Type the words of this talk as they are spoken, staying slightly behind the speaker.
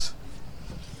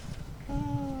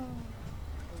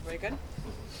Everybody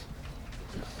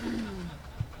good?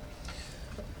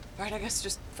 All right, I guess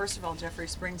just first of all, Jeffrey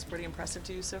Springs pretty impressive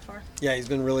to you so far? Yeah, he's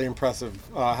been really impressive.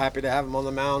 Happy to have him on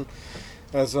the mound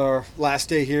as our last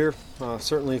day here.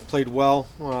 Certainly played well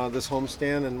this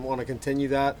homestand and want to continue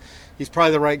that. He's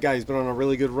probably the right guy. He's been on a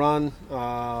really good run.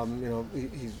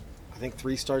 He's I think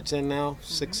 3 starts in now,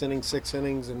 6 innings,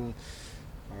 and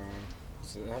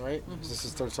is that right? Is this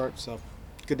his 3rd start? So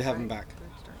good to have him back.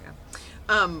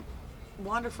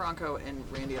 Wander Franco and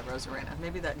Randy Arozarena,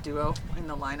 maybe that duo in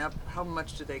the lineup, how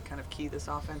much do they kind of key this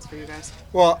offense for you guys?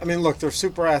 Well, I mean, look, they're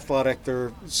super athletic.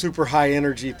 They're super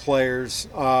high-energy players.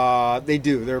 They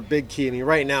do. They're a big key. I mean,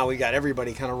 right now we got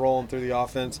everybody kind of rolling through the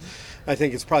offense. I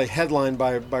think it's probably headlined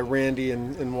by Randy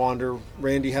and Wander.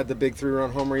 Randy had the big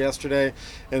 3-run homer yesterday,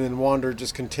 and then Wander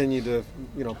just continued to,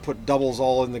 put doubles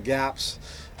all in the gaps.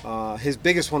 His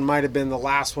biggest one might have been the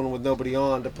last one with nobody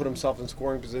on to put himself in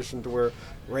scoring position to where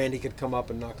Randy could come up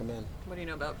and knock him in. What do you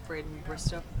know about Braden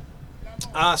Bristow?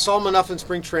 Saw him enough in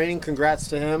spring training. Congrats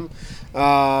to him.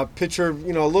 Pitcher,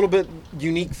 a little bit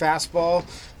unique fastball.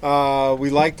 We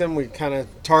liked him. We kind of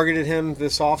targeted him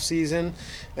this offseason.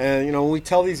 And, when we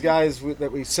tell these guys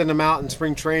that we send them out in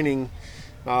spring training,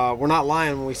 we're not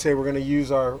lying when we say we're going to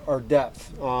use our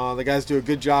depth. The guys do a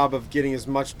good job of getting as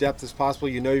much depth as possible.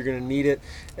 You're going to need it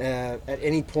at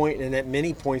any point and at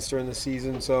many points during the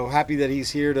season. So happy that he's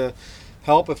here to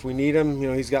help if we need him.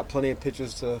 He's got plenty of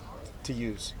pitches to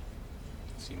use.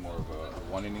 Is he more of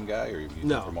a one-inning guy, or you use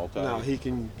him for multi? No, he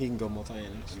can go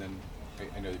multi-innings. And then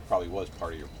I know it probably was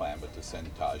part of your plan, but to send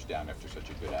Taj down after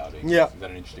such a good outing, yeah. Is that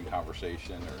an interesting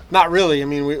conversation? Or? Not really. I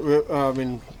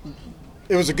mean,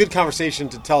 it was a good conversation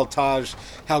to tell Taj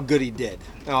how good he did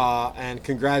and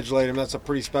congratulate him. That's a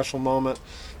pretty special moment.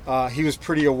 He was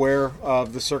pretty aware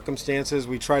of the circumstances.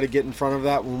 We try to get in front of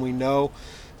that when we know.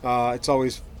 It's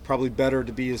always probably better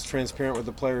to be as transparent with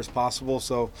the player as possible.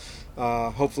 So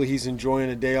hopefully he's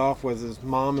enjoying a day off with his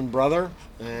mom and brother,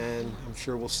 and I'm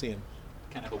sure we'll see him.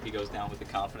 Kind of hope he goes down with the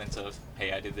confidence of,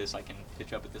 hey, I did this, I can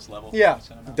pitch up at this level. Yeah,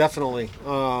 definitely.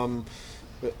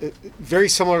 Very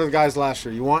similar to the guys last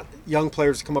year. You want young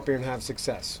players to come up here and have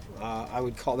success. I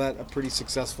would call that a pretty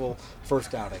successful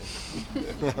first outing.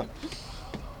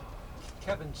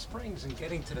 Kevin Springs, in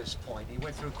getting to this point, he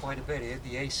went through quite a bit. He had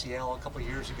the ACL a couple of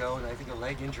years ago, and I think a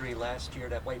leg injury last year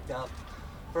that wiped out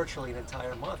virtually an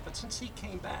entire month. But since he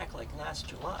came back like last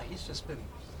July, he's just been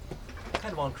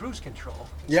kind of on cruise control.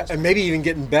 Yeah, and maybe even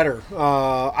getting better.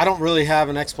 I don't really have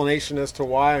an explanation as to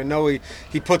why. I know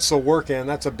he puts the work in.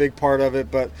 That's a big part of it,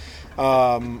 but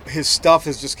his stuff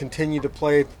has just continued to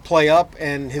play up,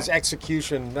 and his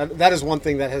execution, that is one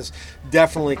thing that has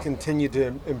definitely continued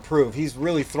to improve. He's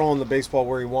really throwing the baseball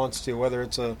where he wants to, whether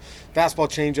it's a fastball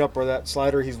changeup or that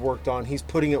slider he's worked on. He's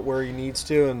putting it where he needs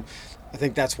to, and I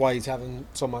think that's why he's having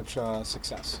so much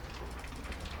success.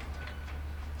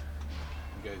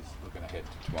 You guys looking ahead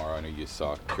to tomorrow, I know you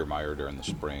saw Kiermaier during the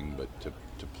spring, but to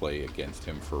play against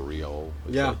him for real,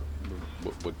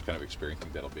 what kind of experience do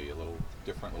you think that'll be? A little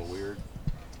different, a little weird?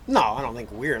 No, I don't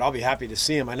think weird. I'll be happy to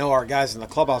see him. I know our guys in the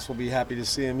clubhouse will be happy to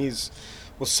see him.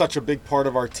 Was such a big part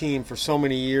of our team for so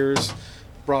many years,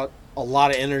 brought a lot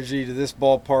of energy to this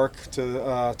ballpark,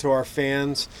 to our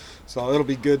fans. So it'll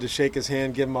be good to shake his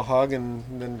hand, give him a hug, and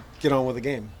then get on with the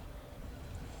game.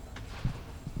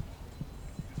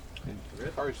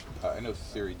 As far as, I know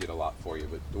Siri did a lot for you,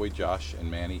 but the way Josh and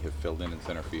Manny have filled in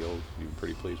center field, you've been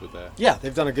pretty pleased with that? Yeah,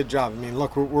 they've done a good job. I mean,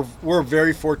 look, we're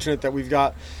very fortunate that we've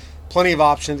got plenty of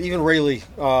options. Even Rayleigh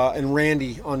and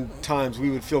Randy, on times, we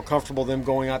would feel comfortable them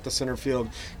going out to center field.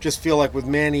 Just feel like with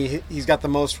Manny, he's got the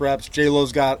most reps.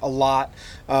 J-Lo's got a lot.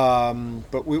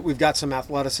 But we've got some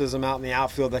athleticism out in the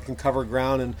outfield that can cover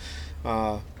ground,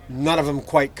 and none of them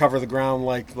quite cover the ground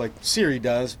like Siri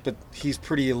does, but he's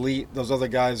pretty elite. Those other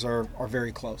guys are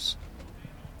very close.